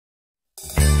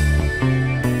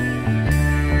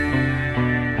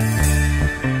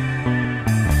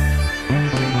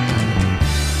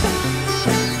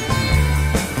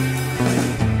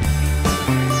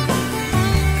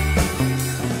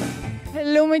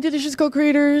delicious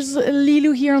co-creators,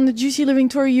 Lilou here on the Juicy Living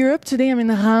Tour Europe. Today I'm in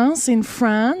Reims, in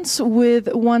France,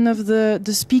 with one of the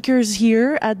speakers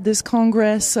here at this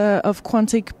Congress of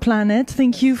Quantic Planet.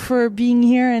 Thank you for being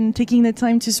here and taking the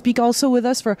time to speak also with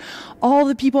us for all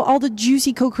the people, all the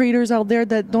juicy co-creators out there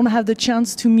that don't have the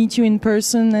chance to meet you in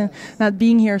person and not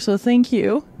being here. So thank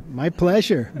you. My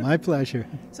pleasure. My pleasure.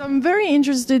 So I'm very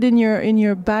interested in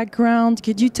your background.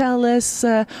 Could you tell us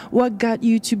what got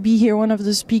you to be here, one of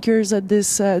the speakers at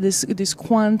this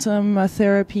quantum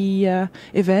therapy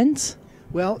event?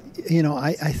 Well, you know,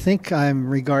 I think I'm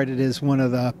regarded as one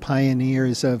of the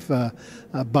pioneers of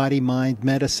body-mind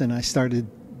medicine. I started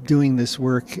doing this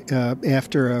work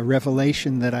after a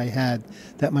revelation that I had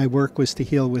that my work was to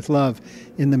heal with love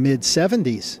in the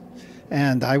mid-'70s.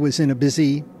 And I was in a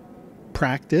busy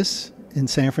practice in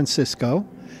San Francisco,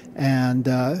 and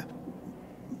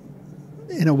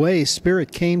in a way,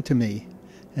 Spirit came to me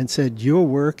and said, your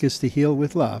work is to heal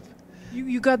with love.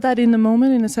 You got that in the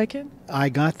moment, in a second? I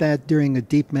got that during a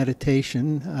deep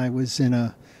meditation. I was in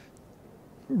a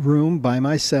room by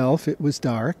myself. It was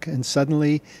dark, and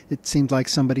suddenly it seemed like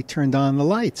somebody turned on the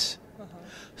lights.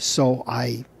 So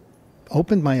I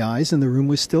opened my eyes, and the room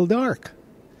was still dark.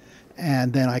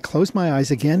 And then I closed my eyes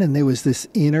again, and there was this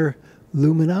inner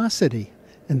luminosity.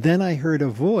 And then I heard a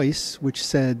voice which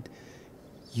said,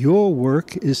 your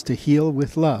work is to heal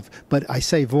with love. But I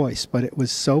say voice, but it was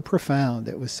so profound.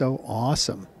 It was so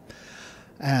awesome.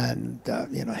 And,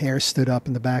 you know, hair stood up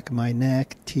in the back of my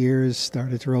neck. Tears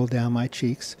started to roll down my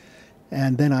cheeks.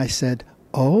 And then I said,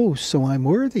 oh, so I'm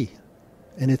worthy.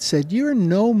 And it said, you're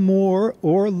no more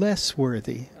or less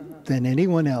worthy than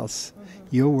anyone else.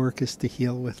 Your work is to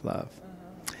heal with love.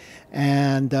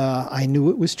 And I knew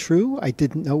it was true. I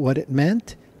didn't know what it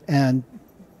meant. And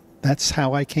that's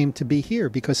how I came to be here,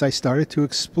 because I started to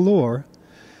explore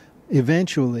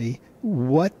eventually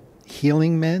what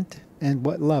healing meant and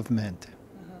what love meant.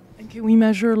 And can we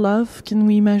measure love? Can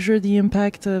we measure the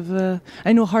impact of...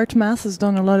 I know HeartMath has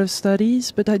done a lot of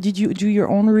studies, but did you do your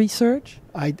own research?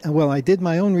 Well, I did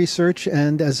my own research,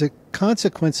 and as a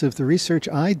consequence of the research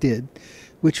I did,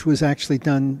 which was actually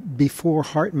done before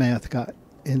HeartMath got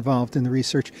involved in the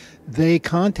research, they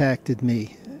contacted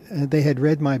me. They had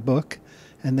read my book,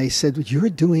 and they said, you're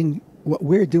doing what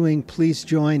we're doing, please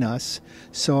join us.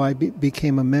 So I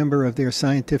became a member of their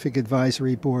scientific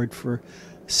advisory board for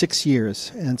 6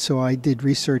 years, and so I did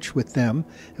research with them.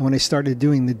 And when I started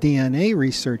doing the DNA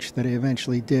research that I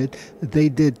eventually did, they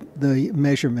did the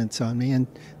measurements on me, and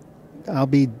I'll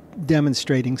be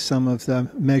demonstrating some of the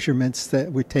measurements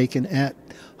that were taken at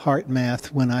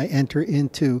HeartMath when I enter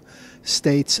into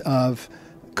states of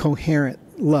coherent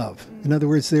love. In other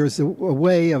words, there's a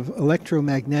way of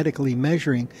electromagnetically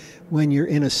measuring when you're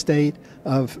in a state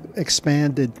of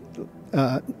expanded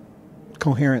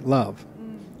coherent love.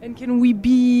 And can we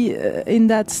be in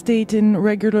that state in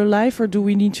regular life, or do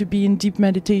we need to be in deep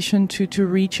meditation to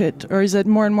reach it? Or is it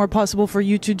more and more possible for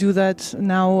you to do that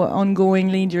now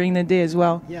ongoingly during the day as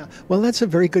well? Yeah, well, that's a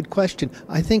very good question.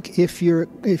 I think if you're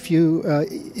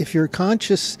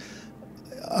conscious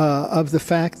of the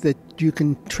fact that you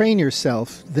can train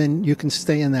yourself, then you can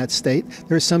stay in that state.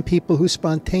 There are some people who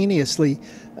spontaneously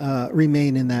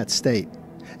remain in that state.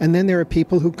 And then there are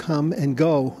people who come and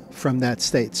go from that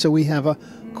state. So we have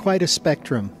quite a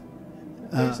spectrum.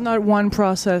 There's not one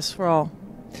process for all.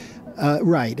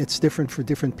 Right. It's different for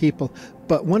different people.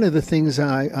 But one of the things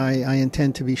I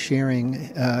intend to be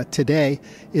sharing today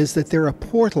is that there are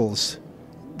portals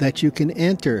that you can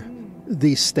enter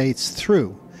these states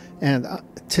through. And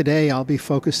today I'll be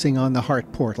focusing on the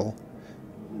heart portal,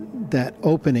 that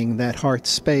opening, that heart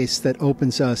space that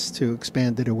opens us to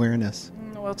expanded awareness.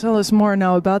 Well, tell us more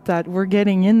now about that. We're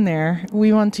getting in there.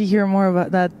 We want to hear more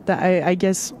about that. I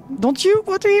guess, don't you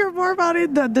want to hear more about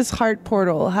it? This heart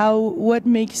portal, what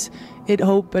makes it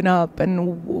open up,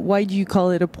 and why do you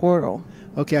call it a portal?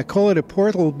 Okay, I call it a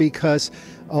portal because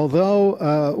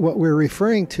although what we're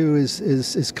referring to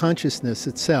is consciousness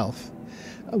itself,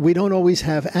 we don't always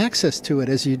have access to it,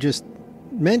 as you just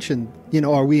mentioned. You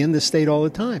know, are we in this state all the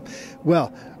time?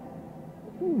 Well,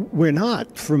 we're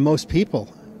not for most people.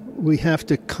 We have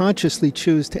to consciously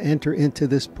choose to enter into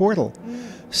this portal.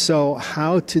 So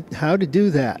how to do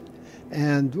that?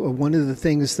 And one of the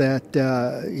things that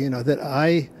that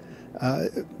I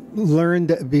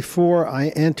learned before I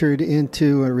entered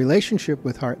into a relationship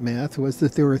with HeartMath was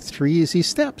that there were 3 easy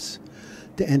steps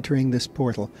to entering this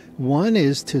portal. One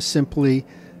is to simply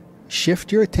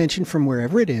shift your attention from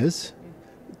wherever it is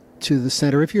to the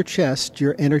center of your chest,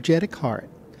 your energetic heart.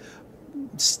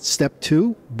 Step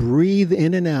 2, breathe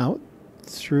in and out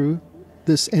through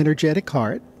this energetic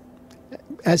heart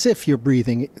as if you're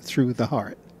breathing through the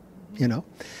heart. you know.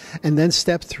 And then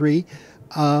step 3,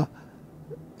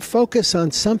 focus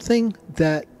on something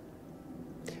that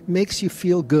makes you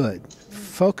feel good.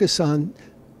 Focus on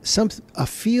a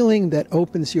feeling that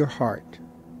opens your heart.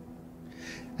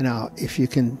 Now, if you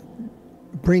can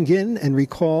bring in and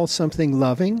recall something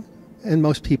loving, and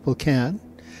most people can,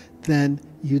 then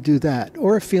you do that.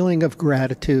 Or a feeling of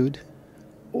gratitude,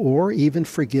 or even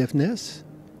forgiveness,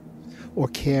 or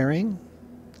caring,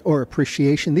 or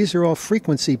appreciation. These are all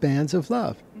frequency bands of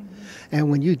love. And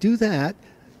when you do that,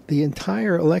 the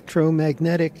entire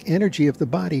electromagnetic energy of the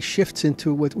body shifts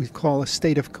into what we call a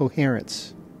state of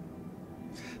coherence.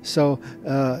 So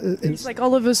it's like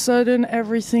all of a sudden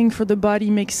everything for the body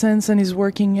makes sense and is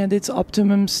working at its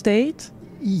optimum state?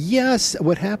 Yes.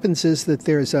 What happens is that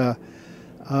there's the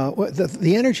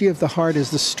energy of the heart is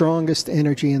the strongest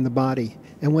energy in the body.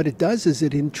 And what it does is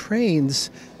it entrains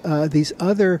these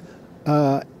other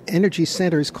energy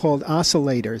centers called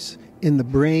oscillators in the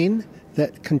brain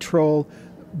that control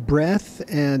breath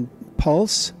and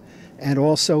pulse, and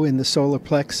also in the solar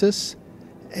plexus,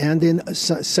 and in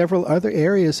several other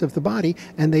areas of the body,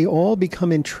 and they all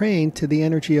become entrained to the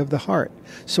energy of the heart.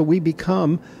 So we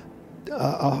become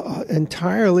an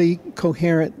entirely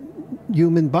coherent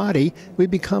human body. We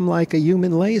become like a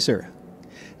human laser.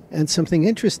 And something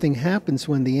interesting happens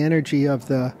when the energy of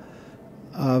the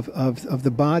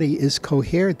body is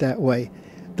coherent that way.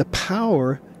 The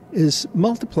power is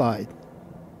multiplied.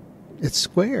 It's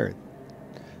squared.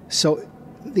 So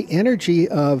the energy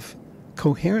of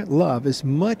coherent love is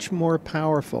much more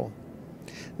powerful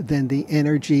than the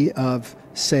energy of,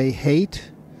 say,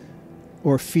 hate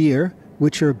or fear,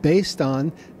 which are based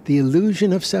on the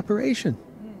illusion of separation,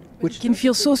 which can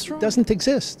feel so strong. Doesn't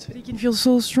exist. But it can feel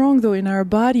so strong, though, in our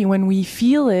body. When we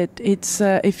feel it, it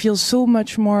feels so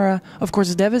much more, of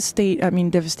course,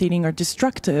 devastating or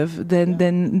destructive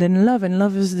than love. And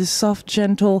love is this soft,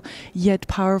 gentle, yet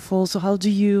powerful. So how do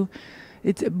you...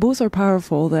 both are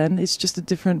powerful then, it's just a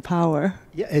different power.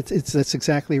 Yeah, that's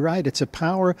exactly right. It's a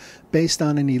power based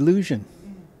on an illusion.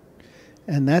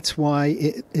 And that's why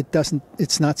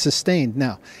it's not sustained.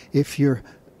 Now, if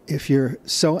you're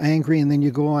so angry and then you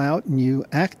go out and you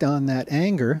act on that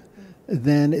anger,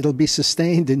 then it'll be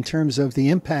sustained in terms of the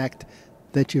impact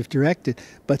that you've directed.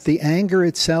 But the anger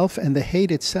itself and the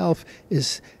hate itself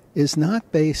is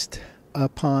not based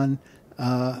upon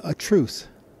a truth.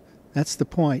 That's the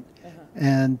point.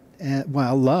 And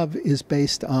while love is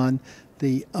based on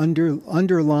the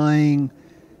underlying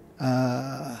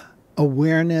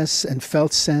awareness and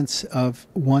felt sense of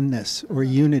oneness or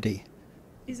unity.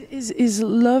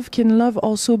 Can love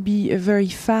also be very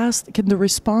fast? Can the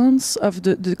response of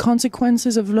the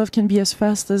consequences of love can be as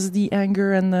fast as the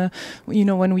anger and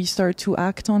when we start to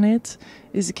act on it?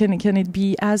 Can it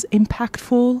be as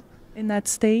impactful in that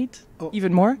state?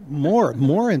 Even more? More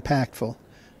impactful.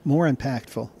 More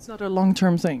impactful. It's not a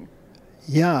long-term thing.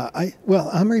 Yeah,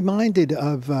 I'm reminded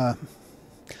of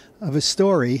a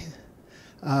story.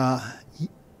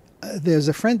 There's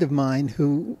a friend of mine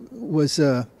who was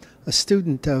a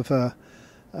student of a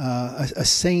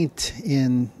saint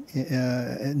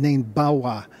named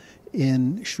Bawa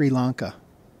in Sri Lanka,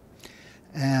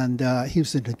 and he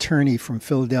was an attorney from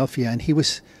Philadelphia, and he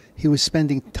was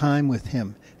spending time with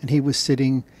him, and he was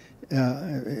sitting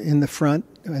in the front,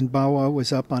 and Bawa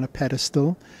was up on a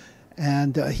pedestal,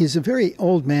 and he's a very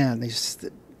old man. His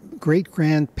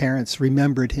great-grandparents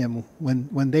remembered him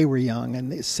when they were young,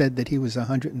 and they said that he was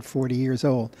 140 years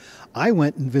old. I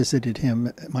went and visited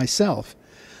him myself.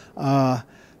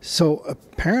 So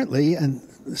apparently, and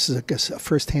this is, I guess, a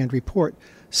first-hand report,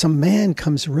 some man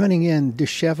comes running in,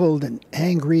 disheveled and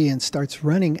angry, and starts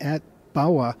running at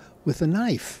Bawa with a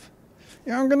knife.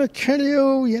 I'm going to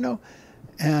kill you,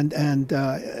 And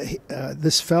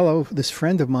this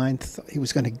friend of mine, he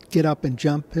was going to get up and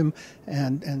jump him,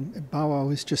 and Bawa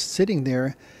was just sitting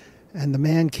there, and the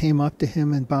man came up to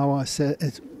him, and Bawa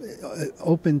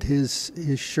opened his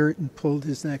shirt and pulled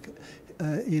his neck,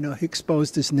 he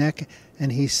exposed his neck,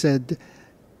 and he said,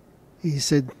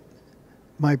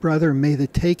 "My brother, may the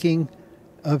taking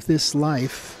of this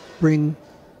life bring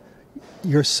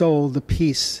your soul the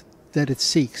peace that it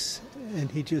seeks."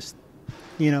 And he just,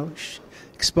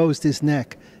 exposed his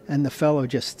neck, and the fellow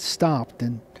just stopped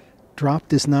and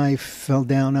dropped his knife, fell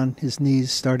down on his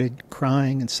knees, started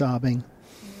crying and sobbing.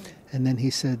 And then he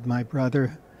said, "My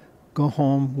brother, go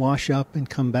home, wash up, and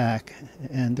come back."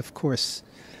 And of course,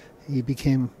 he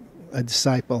became a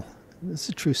disciple. It's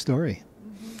a true story.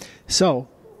 So,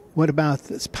 what about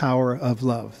this power of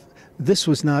love? This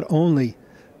was not only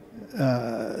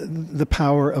the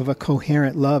power of a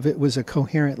coherent love, it was a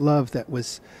coherent love that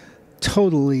was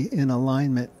totally in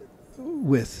alignment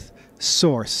with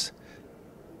source.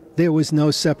 There was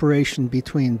no separation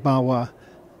between Bawa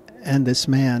and this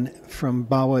man from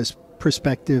Bawa's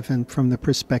perspective and from the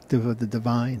perspective of the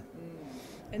divine.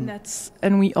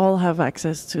 And we all have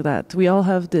access to that. We all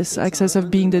have this access of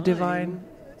being the divine.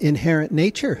 Inherent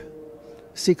nature.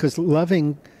 See, because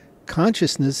loving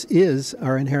consciousness is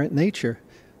our inherent nature.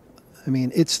 I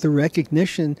mean, it's the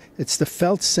recognition, it's the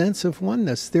felt sense of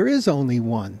oneness. There is only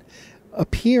one,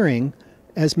 appearing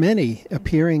as many,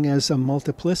 appearing as a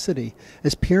multiplicity,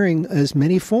 appearing as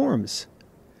many forms.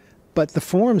 But the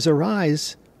forms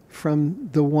arise from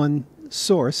the one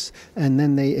source, and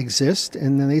then they exist,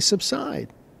 and then they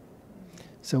subside.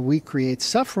 So we create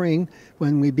suffering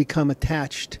when we become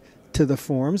attached to the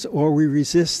forms, or we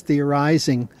resist the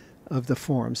arising of the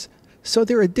forms. So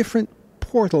there are different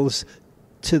portals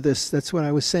to this. That's what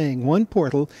I was saying. One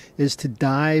portal is to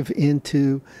dive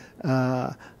into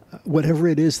whatever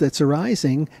it is that's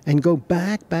arising and go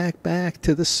back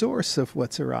to the source of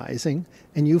what's arising,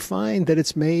 and you find that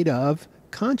it's made of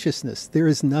consciousness. There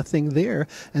is nothing there,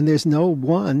 and there's no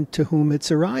one to whom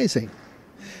it's arising.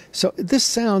 So this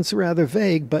sounds rather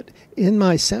vague, but in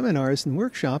my seminars and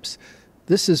workshops,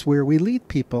 this is where we lead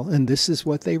people, and this is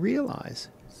what they realize.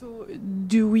 So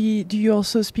do you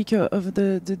also speak of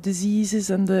the diseases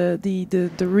and the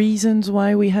reasons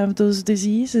why we have those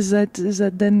diseases? Is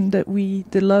that then that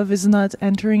the love is not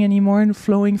entering anymore and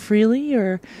flowing freely,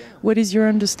 or what is your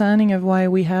understanding of why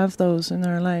we have those in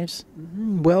our lives?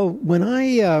 Well, when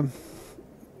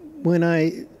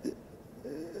I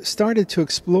started to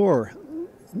explore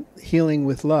healing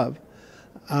with love,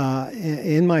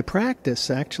 in my practice,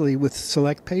 actually, with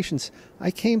select patients, I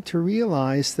came to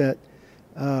realize that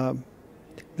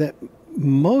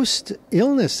most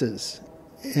illnesses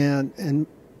and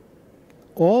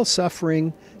all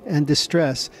suffering and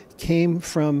distress came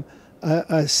from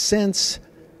a sense,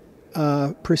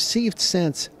 perceived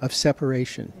sense of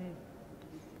separation.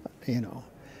 You know,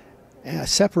 a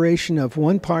separation of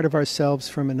one part of ourselves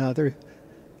from another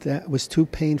that was too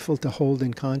painful to hold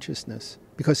in consciousness.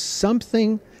 Because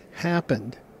something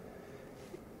happened,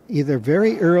 either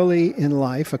very early in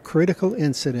life, a critical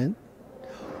incident,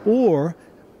 or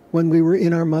when we were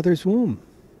in our mother's womb.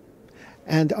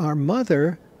 And our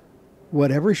mother,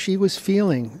 whatever she was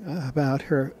feeling about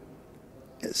her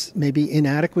maybe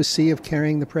inadequacy of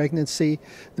carrying the pregnancy,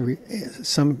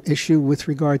 some issue with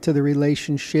regard to the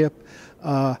relationship,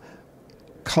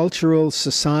 cultural,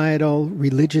 societal,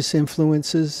 religious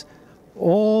influences,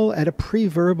 all at a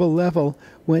pre-verbal level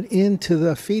went into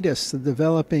the fetus, the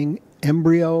developing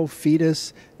embryo,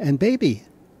 fetus, and baby.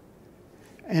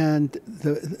 And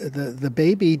the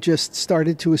baby just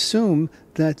started to assume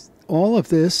that all of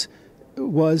this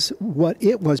was what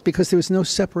it was, because there was no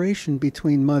separation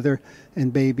between mother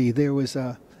and baby. There was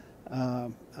an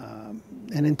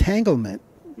entanglement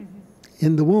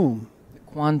in the womb.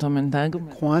 Quantum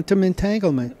entanglement. Quantum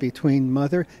entanglement between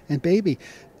mother and baby.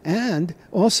 And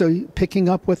also picking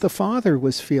up what the father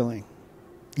was feeling,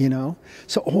 you know.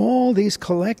 So all these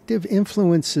collective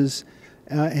influences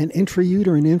and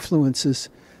intrauterine influences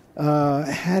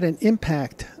had an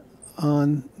impact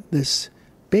on this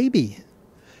baby.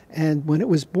 And when it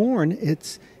was born,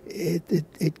 it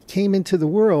came into the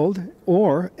world,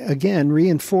 or, again,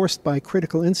 reinforced by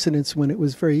critical incidents when it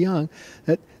was very young,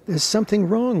 that there's something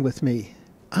wrong with me.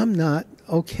 I'm not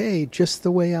okay just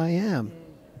the way I am.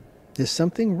 There's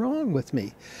something wrong with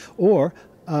me. Or,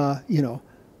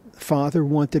 father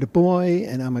wanted a boy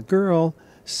and I'm a girl,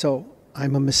 so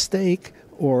I'm a mistake.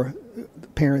 Or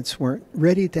parents weren't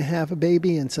ready to have a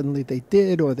baby and suddenly they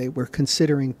did, or they were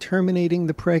considering terminating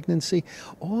the pregnancy.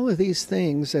 All of these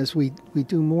things, as we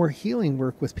do more healing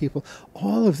work with people,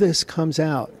 all of this comes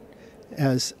out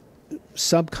as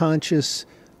subconscious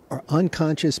or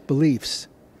unconscious beliefs,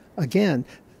 again,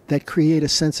 that create a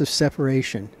sense of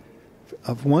separation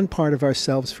of one part of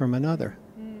ourselves from another.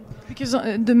 Because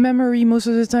the memory, most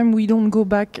of the time, we don't go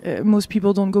back, most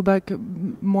people don't go back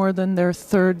more than their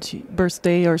third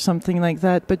birthday or something like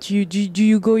that. But do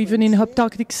you go even in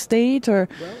hypnotic state, or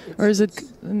is it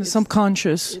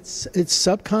subconscious? It's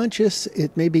subconscious,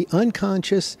 it may be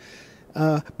unconscious,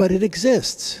 but it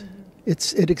exists.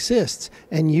 It exists.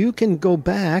 And you can go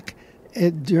back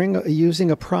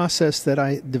using a process that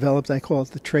I developed. I call it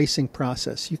the tracing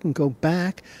process. You can go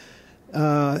back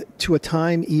to a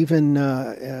time even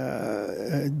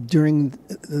during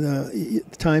the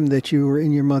time that you were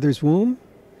in your mother's womb.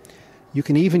 You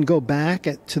can even go back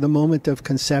to the moment of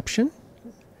conception.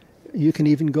 You can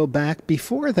even go back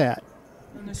before that.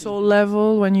 On the soul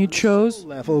level, when you chose? Soul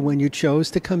level, when you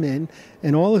chose to come in.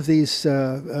 And all of these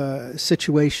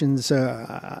situations,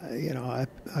 I've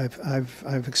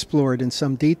explored in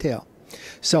some detail.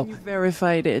 So you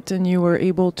verified it, and you were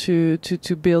able to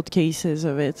build cases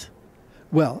of it.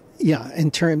 Well, yeah.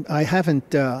 I haven't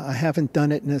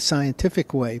done it in a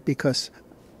scientific way because,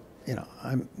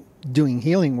 I'm doing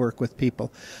healing work with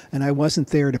people, and I wasn't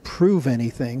there to prove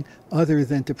anything other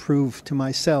than to prove to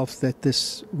myself that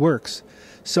this works.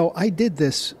 So I did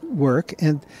this work,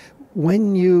 and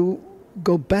when you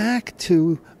go back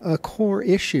to a core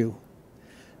issue,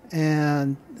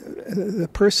 and the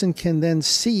person can then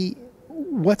see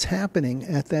what's happening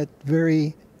at that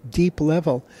very deep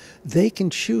level, they can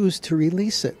choose to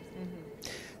release it.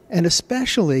 And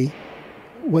especially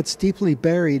what's deeply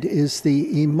buried is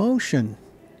the emotion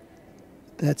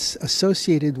that's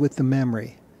associated with the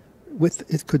memory.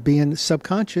 It could be in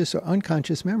subconscious or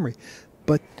unconscious memory,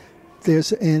 but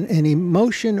there's an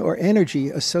emotion or energy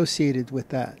associated with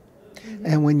that.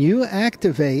 And when you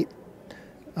activate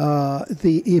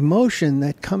the emotion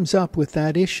that comes up with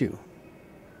that issue,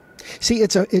 see,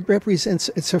 it's a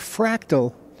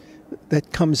fractal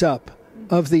that comes up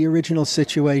of the original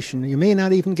situation. You may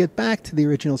not even get back to the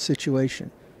original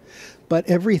situation, but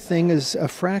everything is a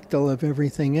fractal of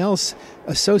everything else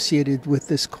associated with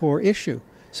this core issue.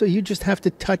 So you just have to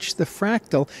touch the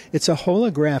fractal. It's a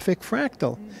holographic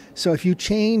fractal. So if you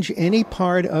change any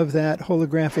part of that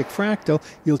holographic fractal,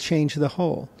 you'll change the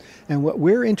whole. And what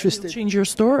we're interested in... You'll change your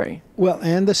story. Well,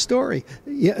 and the story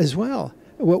as well.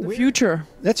 The future.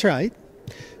 That's right.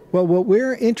 Well, what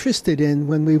we're interested in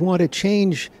when we want to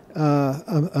change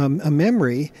a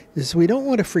memory is we don't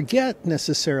want to forget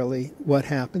necessarily what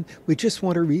happened. We just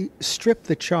want to strip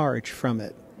the charge from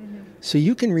it. So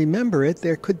you can remember it.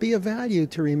 There could be a value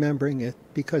to remembering it,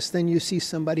 because then you see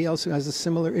somebody else who has a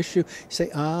similar issue. You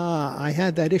say, I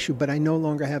had that issue, but I no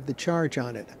longer have the charge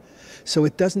on it. So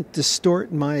it doesn't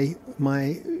distort my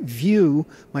view,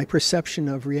 my perception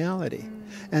of reality.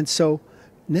 And so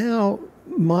now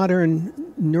modern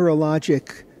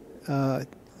neurologic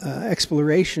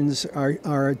explorations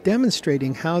are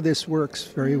demonstrating how this works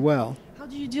very well. How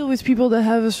do you deal with people that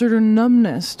have a certain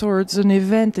numbness towards an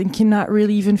event and cannot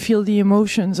really even feel the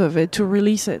emotions of it to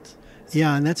release it?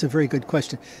 Yeah, and that's a very good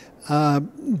question.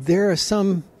 There are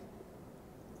some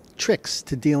tricks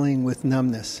to dealing with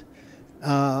numbness.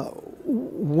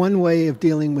 One way of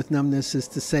dealing with numbness is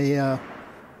to say,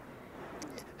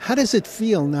 how does it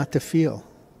feel not to feel?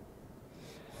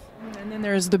 And then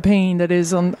there's the pain that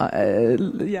is on,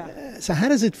 So how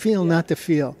does it feel not to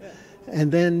feel?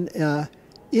 And then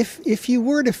if you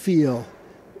were to feel,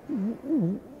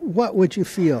 what would you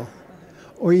feel?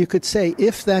 Or you could say,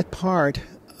 if that part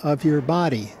of your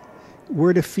body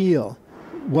were to feel,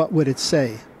 what would it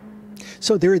say?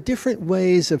 So there are different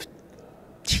ways of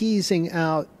teasing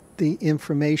out the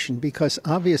information, because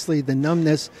obviously the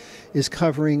numbness is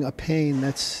covering a pain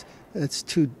that's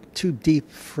too deep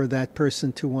for that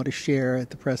person to want to share at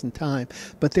the present time.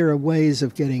 But there are ways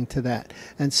of getting to that,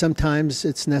 and sometimes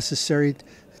it's necessary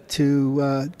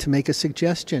to make a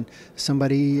suggestion.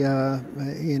 Somebody,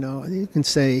 you can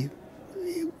say,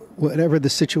 whatever the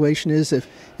situation is, if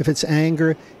it's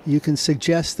anger, you can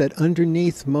suggest that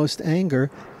underneath most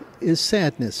anger is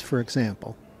sadness, for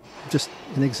example. Just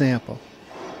an example.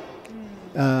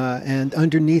 And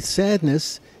underneath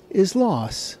sadness is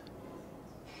loss.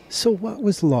 So what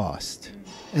was lost?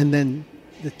 And then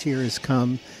the tears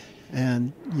come,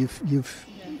 and you've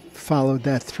followed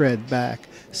that thread back.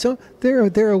 So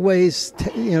there are ways,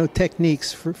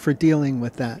 techniques for dealing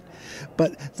with that.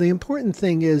 But the important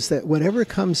thing is that whatever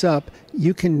comes up,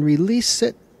 you can release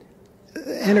it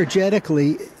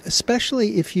energetically,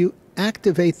 especially if you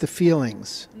activate the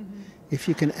feelings. If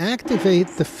you can activate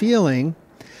the feeling,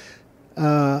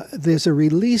 there's a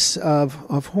release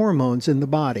of hormones in the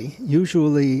body,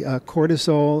 usually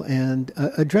cortisol and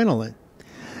adrenaline.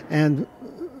 And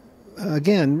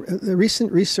again, the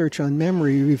recent research on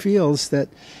memory reveals that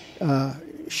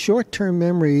short-term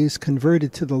memory is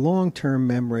converted to the long-term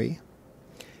memory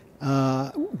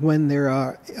when there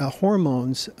are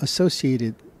hormones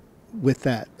associated with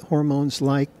that, hormones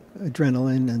like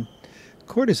adrenaline and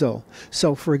cortisol.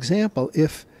 So, for example,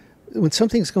 when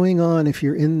something's going on, if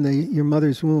you're in your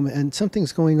mother's womb and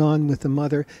something's going on with the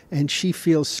mother and she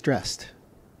feels stressed,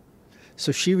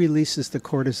 so she releases the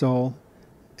cortisol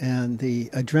and the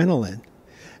adrenaline,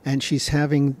 and she's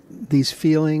having these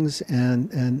feelings,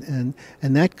 and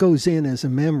that goes in as a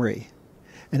memory,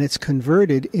 and it's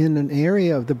converted in an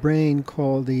area of the brain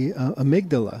called the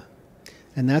amygdala,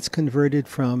 and that's converted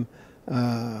from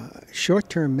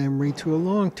short-term memory to a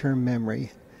long-term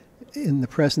memory in the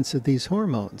presence of these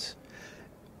hormones.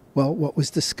 Well, what was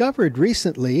discovered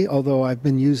recently, although I've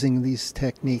been using these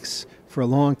techniques for a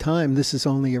long time, this is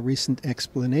only a recent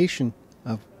explanation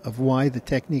of why the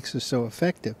techniques are so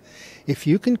effective. If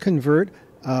you can convert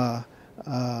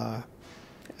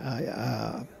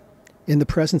in the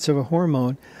presence of a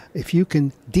hormone, if you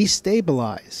can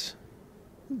destabilize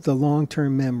the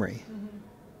long-term memory,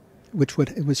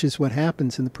 which is what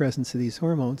happens in the presence of these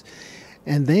hormones,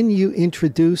 and then you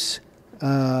introduce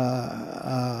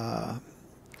the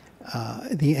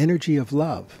energy of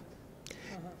love.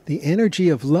 The energy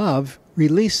of love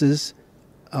releases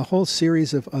a whole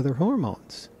series of other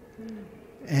hormones.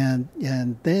 And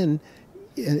then,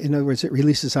 in other words, it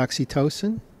releases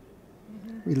oxytocin,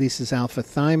 releases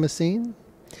alpha-thymosin,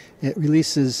 it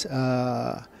releases,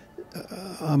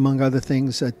 among other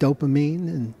things, dopamine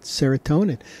and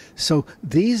serotonin. So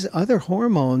these other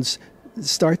hormones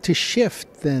start to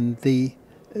shift then the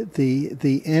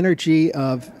energy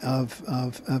of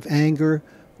anger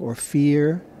or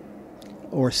fear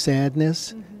or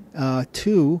sadness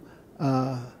to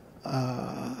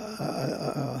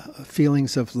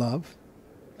feelings of love.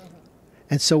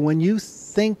 And so when you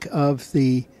think of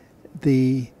the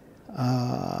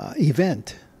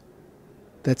event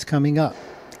that's coming up,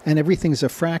 and everything's a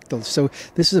fractal, so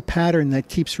this is a pattern that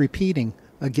keeps repeating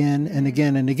again and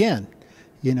again and again.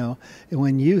 You know, and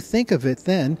when you think of it,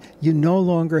 then you no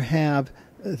longer have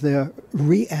the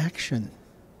reaction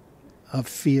of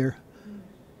fear,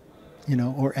 you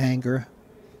know, or anger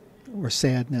or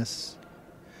sadness.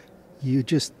 You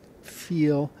just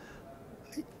feel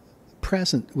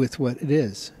present with what it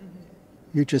is.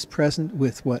 You're just present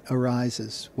with what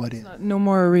arises, what is. No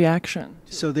more reaction.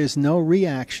 So there's no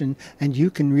reaction, and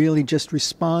you can really just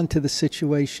respond to the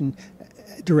situation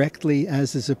directly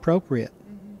as is appropriate.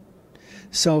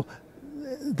 So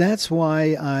that's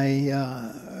why I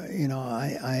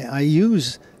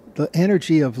use the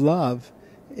energy of love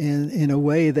in a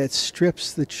way that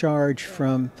strips the charge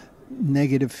from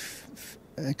negative,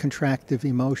 contractive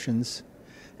emotions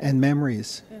and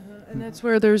memories. And that's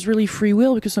where there's really free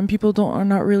will, because some people are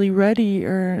not really ready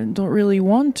or don't really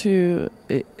want to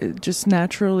just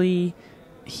naturally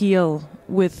heal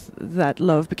with that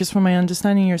love. Because from my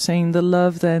understanding, you're saying the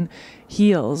love then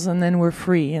heals and then we're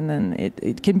free, and then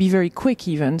it can be very quick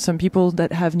even. Some people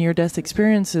that have near-death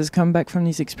experiences come back from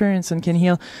these experiences and can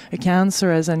heal a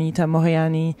cancer, as Anita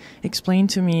Moriani explained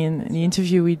to me in the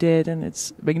interview we did, and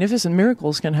it's magnificent.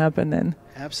 Miracles can happen then.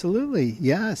 Absolutely,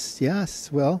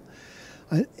 yes. Well,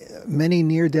 many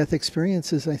near-death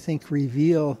experiences, I think,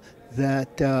 reveal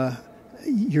that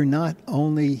you're not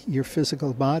only your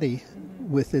physical body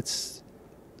with its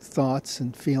thoughts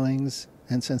and feelings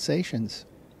and sensations.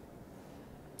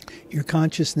 Your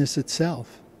consciousness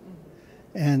itself.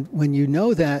 And when you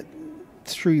know that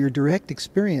through your direct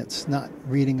experience, not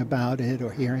reading about it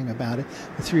or hearing about it,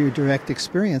 but through your direct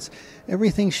experience,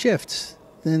 everything shifts.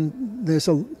 Then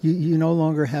you no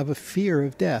longer have a fear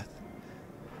of death.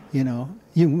 You know,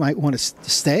 you might want to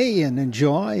stay and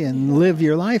enjoy and live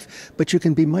your life, but you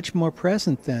can be much more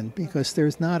present then, because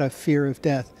there's not a fear of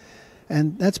death.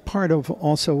 And that's part of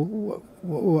also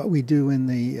what we do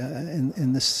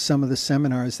in some of the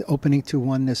seminars, the opening to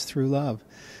oneness through love.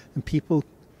 And people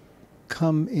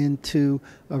come into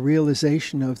a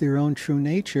realization of their own true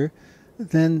nature,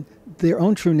 then their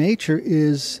own true nature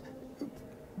is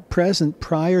present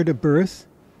prior to birth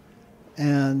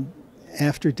and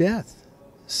after death.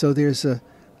 So there's an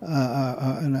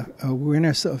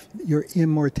awareness of your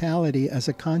immortality as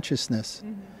a consciousness.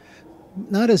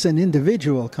 Not as an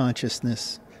individual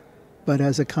consciousness, but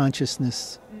as a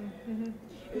consciousness.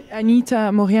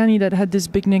 Anita Moriani, that had this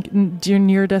big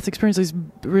near-death experience, is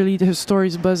really, her story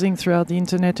is buzzing throughout the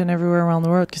internet and everywhere around the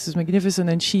world because it's magnificent,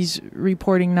 and she's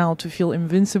reporting now to feel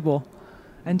invincible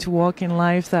and to walk in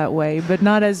life that way, but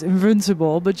not as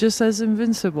invincible, but just as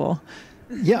invincible.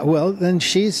 Yeah, well, then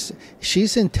she's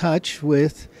in touch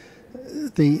with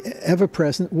the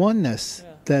ever-present oneness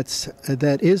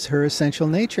that is her essential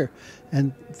nature,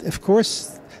 and of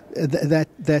course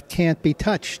that can't be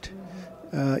touched,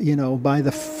 by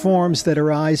the forms that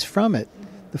arise from it.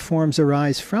 The forms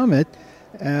arise from it,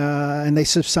 and they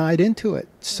subside into it.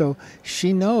 So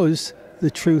she knows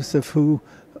the truth of who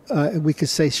we could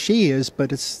say she is,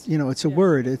 but it's it's a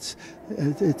word. It's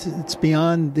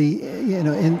beyond the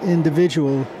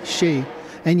individual she,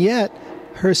 and yet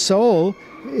her soul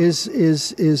is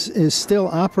still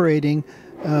operating,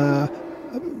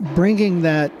 bringing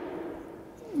that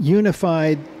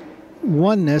unified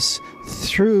oneness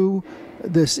through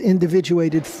this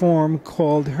individuated form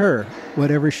called her,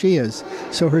 whatever she is.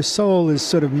 So her soul is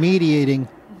sort of mediating.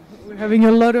 We're having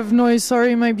a lot of noise.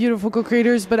 Sorry, my beautiful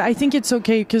co-creators, but I think it's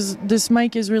okay because this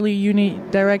mic is really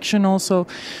unidirectional. So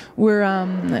we're,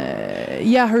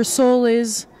 her soul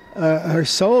is... her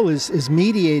soul is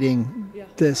mediating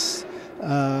this.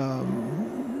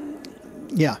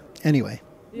 Anyway.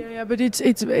 Yeah, but I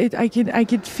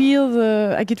could feel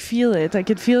it. I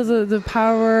could feel the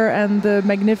power and the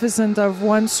magnificence of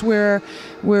once we're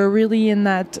really in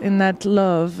that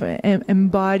love,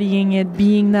 embodying it,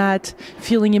 being that,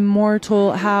 feeling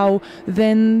immortal. How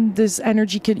then this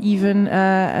energy could even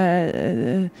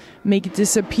make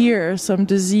disappear some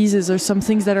diseases or some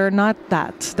things that are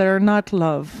not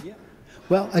love. Yeah.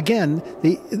 Well, again,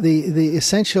 the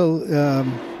essential.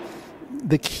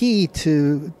 The key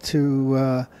to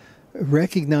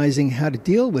recognizing how to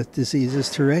deal with disease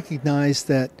is to recognize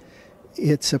that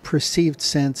it's a perceived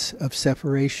sense of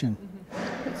separation.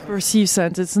 It's perceived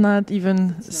sense. It's not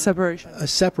even separation. A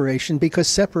separation, because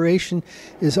separation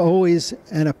is always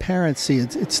an apparency.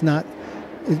 It's not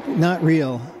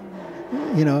real.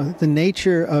 You know, the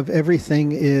nature of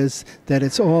everything is that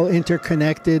it's all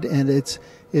interconnected, and it's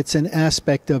an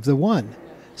aspect of the one.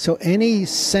 So any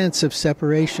sense of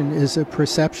separation is a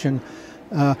perception,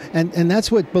 and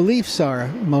that's what beliefs are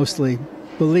mostly.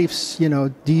 Beliefs, you know,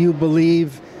 do you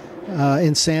believe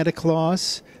in Santa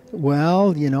Claus?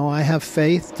 Well, you know, I have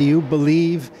faith. Do you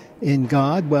believe in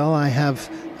God? Well, I have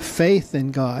faith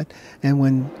in God. And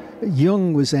when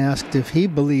Jung was asked if he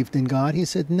believed in God, he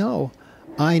said, no,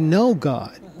 I know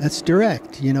God. That's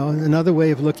direct. You know, another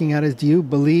way of looking at it is, do you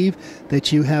believe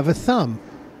that you have a thumb?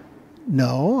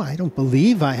 No, I don't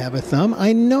believe I have a thumb.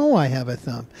 I know I have a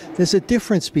thumb. There's a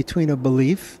difference between a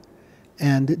belief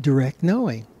and direct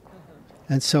knowing.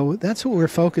 And so that's what we're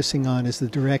focusing on, is the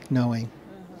direct knowing.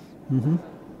 Mm-hmm.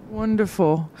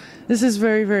 Wonderful. This is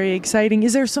very, very exciting.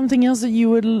 Is there something else that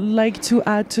you would like to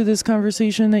add to this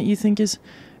conversation that you think is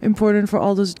important for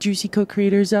all those juicy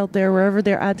co-creators out there, wherever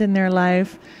they're at in their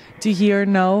life, to hear,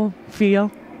 know,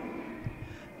 feel?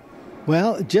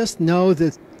 Well, just know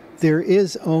that there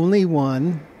is only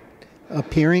one,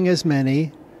 appearing as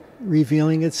many,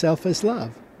 revealing itself as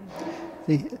love.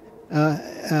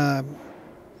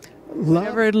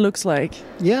 Whatever it looks like.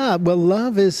 Yeah, well,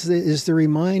 love is the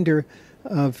reminder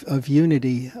of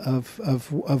unity,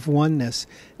 of oneness,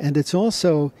 and it's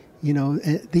also, you know,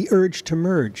 the urge to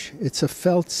merge. It's a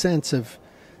felt sense of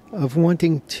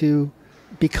wanting to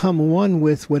become one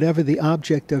with whatever the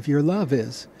object of your love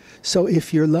is. So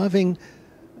if you're loving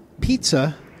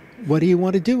pizza, what do you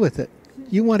want to do with it?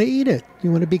 You want to eat it. You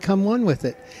want to become one with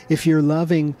it. If you're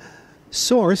loving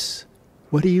Source,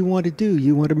 what do you want to do?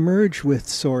 You want to merge with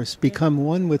Source, become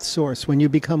one with Source. When you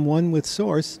become one with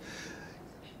Source,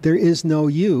 there is no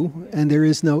you and there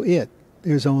is no it.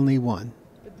 There's only one.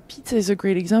 Pizza is a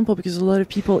great example, because a lot of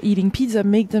people eating pizza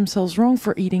make themselves wrong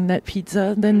for eating that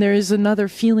pizza. Then there is another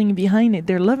feeling behind it.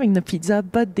 They're loving the pizza,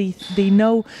 but they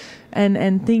know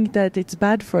and think that it's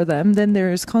bad for them. Then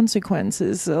there is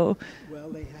consequences. So, well,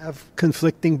 they have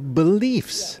conflicting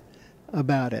beliefs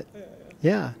about it.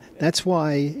 Yeah, that's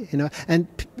why, you know, and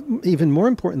even more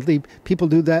importantly, people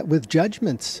do that with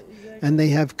judgments, and they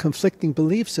have conflicting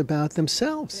beliefs about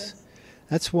themselves.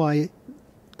 That's why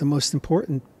the most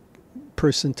important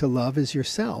person to love is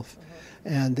yourself.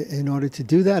 And in order to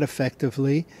do that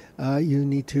effectively, you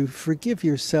need to forgive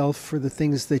yourself for the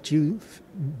things that you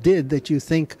did that you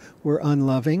think were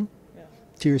unloving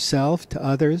to yourself, to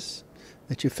others,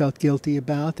 that you felt guilty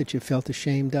about, that you felt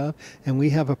ashamed of. And we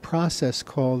have a process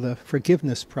called the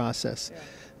forgiveness process.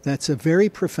 That's a very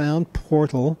profound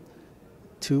portal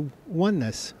to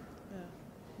oneness.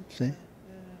 See?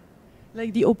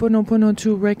 Like the Ho'oponopono,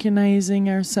 to recognizing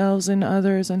ourselves in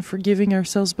others and forgiving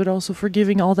ourselves, but also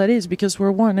forgiving all that is, because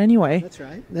we're one anyway. That's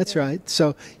right. That's right.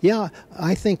 So, yeah,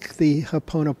 I think the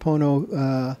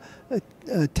Ho'oponopono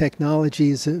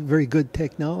technology is a very good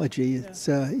technology. It's,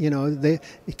 you know,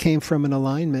 it came from an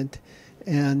alignment.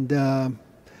 And,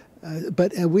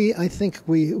 but I think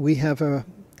we have a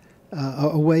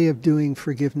way of doing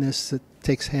forgiveness that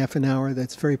takes half an hour,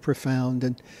 that's very profound.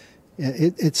 And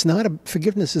it's not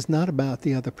forgiveness is not about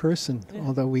the other person,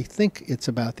 although we think it's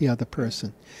about the other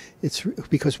person. It's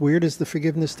because where does the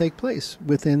forgiveness take place?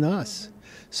 Within us.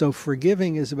 So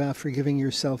forgiving is about forgiving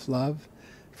yourself love,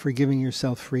 forgiving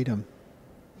yourself freedom.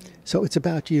 So it's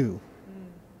about you.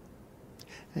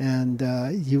 And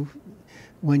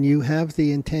when you have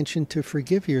the intention to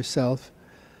forgive yourself,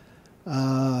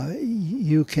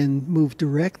 you can move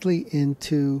directly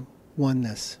into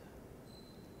oneness.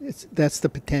 That's the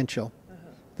potential.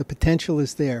 The potential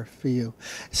is there for you.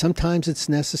 Sometimes it's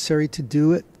necessary to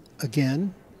do it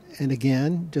again and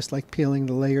again, just like peeling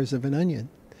the layers of an onion.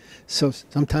 So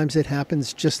sometimes it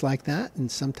happens just like that,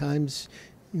 and sometimes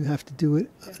you have to do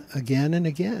it again and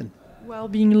again. While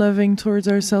being loving towards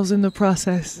ourselves in the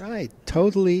process. Right.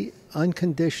 Totally,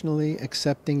 unconditionally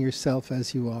accepting yourself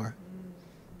as you are.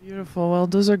 Beautiful. Well,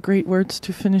 those are great words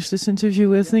to finish this interview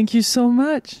with. Thank you so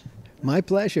much. My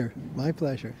pleasure. My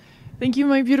pleasure. Thank you,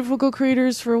 my beautiful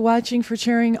co-creators, for watching, for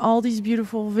sharing all these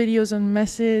beautiful videos and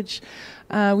message.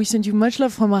 We send you much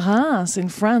love from Reims in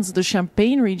France, the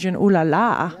Champagne region. Oh la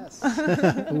la.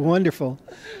 Yes. Wonderful.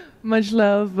 Much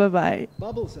love. Bye-bye.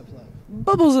 Bubbles of love.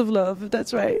 Bubbles of love.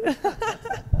 That's right.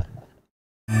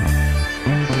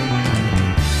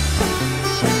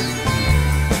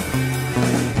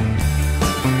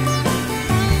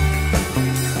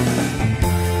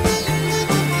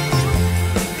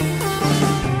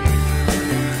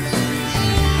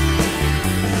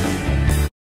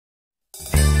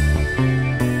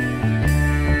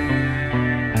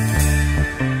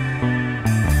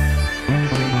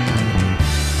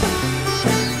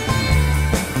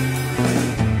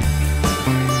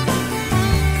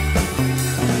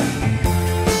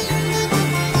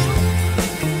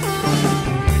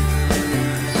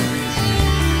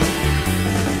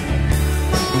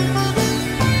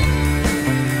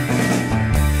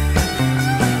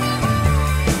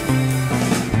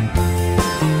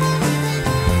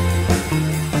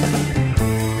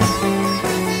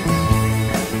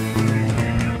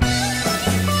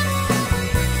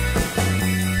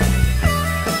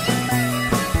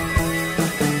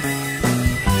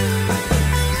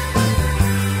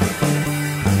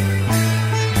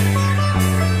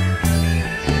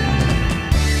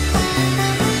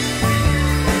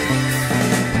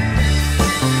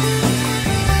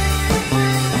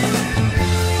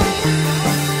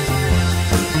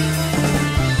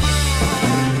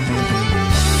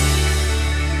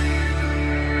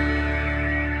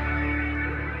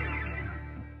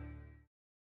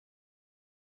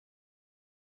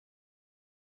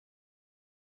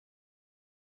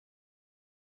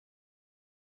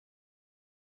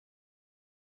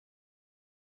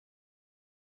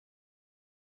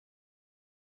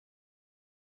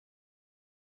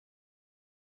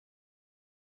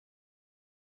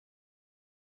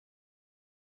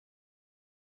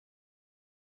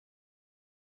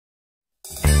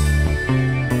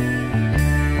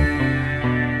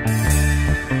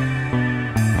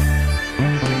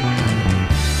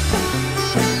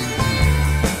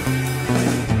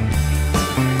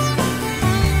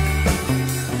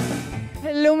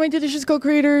 My delicious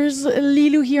co-creators,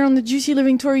 Lilou here on the Juicy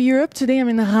Living Tour Europe. Today I'm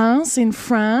in Reims in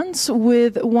France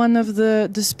with one of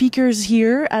the speakers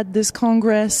here at this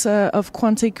Congress of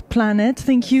Quantic Planet.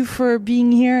 Thank you for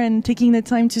being here and taking the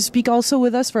time to speak also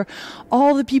with us, for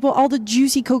all the people, all the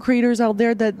juicy co-creators out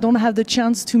there that don't have the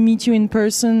chance to meet you in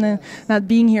person and not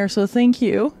being here. So thank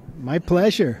you. My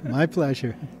pleasure. My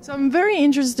pleasure. So I'm very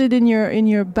interested in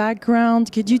your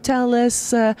background. Could you tell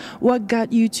us what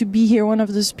got you to be here, one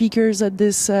of the speakers at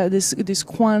this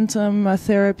quantum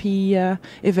therapy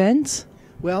event?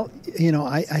 Well, you know,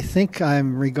 I think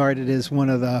I'm regarded as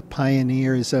one of the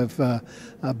pioneers of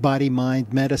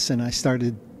body-mind medicine. I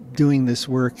started doing this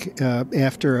work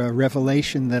after a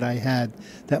revelation that I had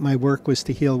that my work was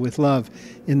to heal with love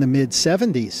in the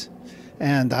mid-'70s.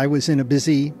 And I was in a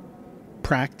busy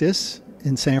practice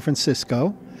in San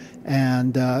Francisco,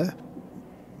 and I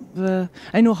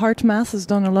know HeartMath has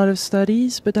done a lot of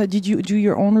studies, but did you do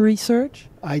your own research?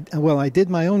 I did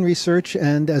my own research,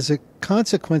 and as a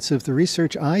consequence of the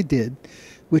research I did,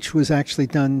 which was actually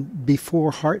done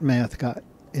before HeartMath got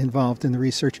involved in the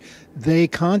research, they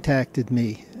contacted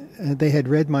me. They had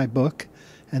read my book,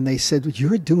 and they said,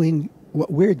 "You're doing what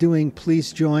we're doing,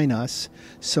 please join us."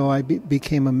 So I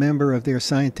became a member of their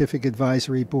scientific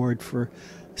advisory board for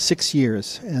 6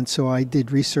 years. And so I did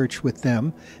research with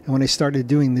them. And when I started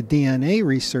doing the DNA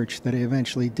research that I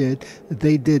eventually did,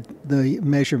 they did the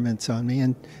measurements on me.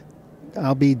 And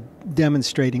I'll be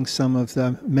demonstrating some of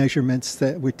the measurements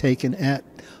that were taken at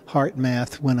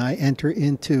HeartMath when I enter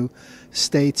into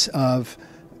states of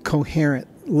coherent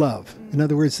love. In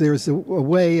other words, there's a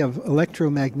way of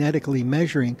electromagnetically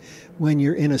measuring when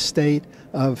you're in a state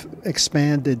of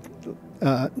expanded,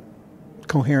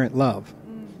 coherent love.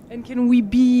 And can we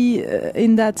be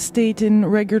in that state in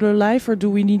regular life, or do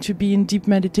we need to be in deep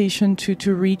meditation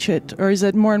to reach it? Or is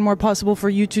it more and more possible for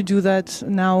you to do that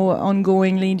now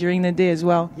ongoingly during the day as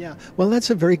well? Yeah, well,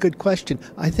 that's a very good question.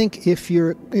 I think if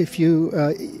in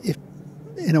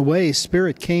a way,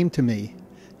 Spirit came to me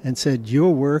and said,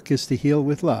 "Your work is to heal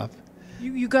with love."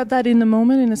 You got that in the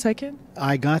moment, in a second?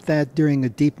 I got that during a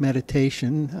deep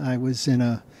meditation. I was in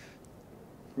a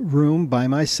room by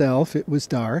myself. It was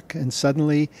dark, and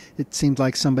suddenly it seemed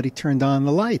like somebody turned on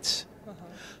the lights.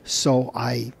 So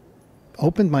I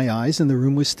opened my eyes, and the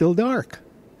room was still dark.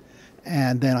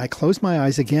 And then I closed my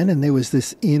eyes again, and there was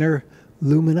this inner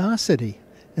luminosity.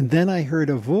 And then I heard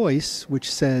a voice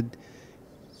which said,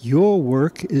 Your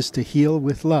work is to heal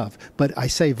with love. But I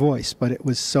say voice, but it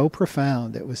was so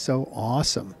profound. It was so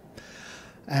awesome.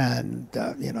 And,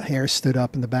 hair stood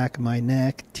up in the back of my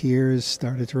neck. Tears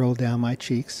started to roll down my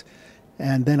cheeks.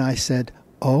 And then I said,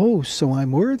 oh, so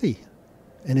I'm worthy.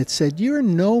 And it said, you're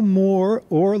no more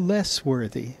or less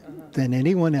worthy than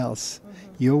anyone else.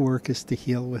 Your work is to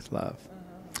heal with love.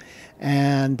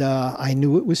 And I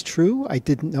knew it was true. I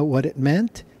didn't know what it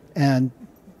meant. And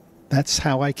that's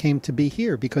how I came to be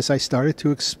here, because I started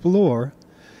to explore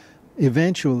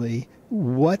eventually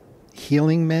what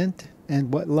healing meant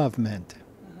and what love meant.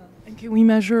 And can we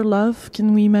measure love?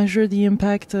 Can we measure the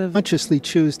impact of... Consciously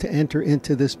choose to enter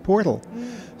into this portal.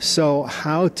 So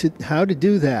how to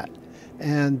do that?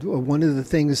 And one of the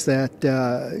things that,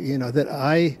 that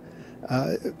I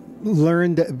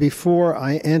learned before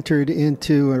I entered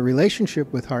into a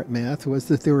relationship with HeartMath was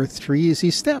that there were 3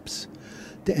 easy steps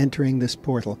to entering this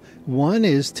portal. One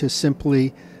is to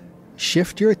simply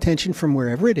shift your attention from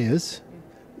wherever it is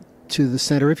to the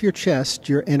center of your chest,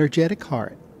 your energetic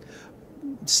heart.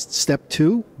 Step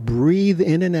 2, breathe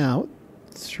in and out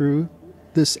through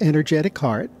this energetic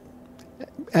heart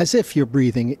as if you're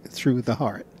breathing through the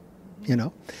heart,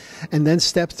 And then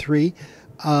step 3,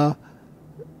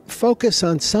 focus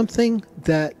on something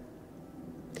that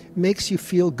makes you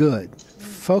feel good.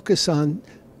 Focus on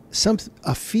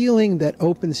a feeling that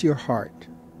opens your heart.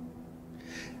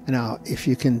 Now, if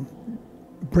you can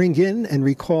bring in and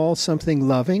recall something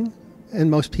loving, and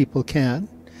most people can,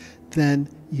 then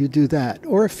you do that.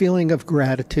 Or a feeling of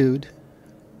gratitude,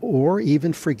 or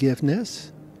even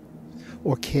forgiveness,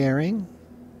 or caring,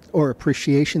 or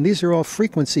appreciation. These are all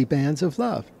frequency bands of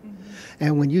love.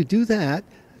 And when you do that,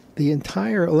 the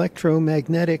entire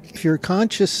electromagnetic, if you're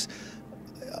conscious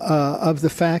of the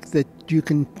fact that you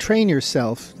can train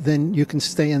yourself, then you can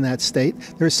stay in that state.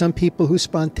 There are some people who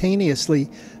spontaneously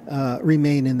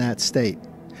remain in that state.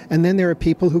 And then there are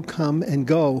people who come and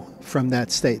go from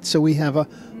that state. So we have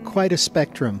quite a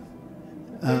spectrum.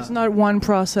 There's not one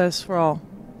process for all.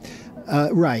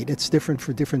 Right. It's different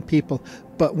for different people.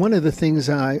 But one of the things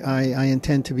I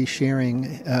intend to be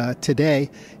sharing today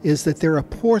is that there are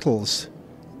portals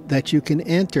that you can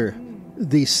enter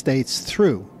these states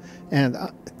through. And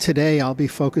today I'll be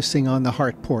focusing on the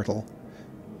heart portal,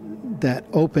 that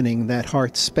opening, that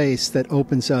heart space that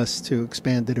opens us to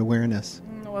expanded awareness.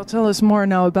 Well, tell us more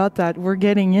now about that. We're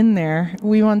getting in there.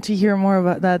 We want to hear more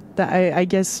about that. I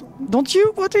guess, don't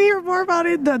you want to hear more about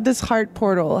it? This heart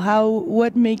portal,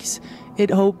 what makes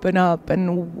it open up,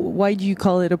 and why do you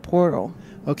call it a portal?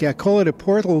 Okay, I call it a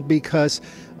portal because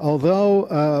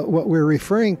although what we're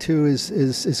referring to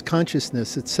is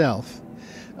consciousness itself,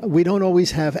 we don't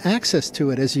always have access to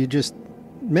it, as you just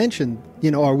mentioned.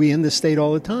 Are we in this state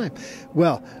all the time?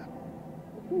 Well,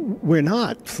 we're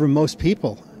not for most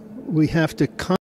people. We have to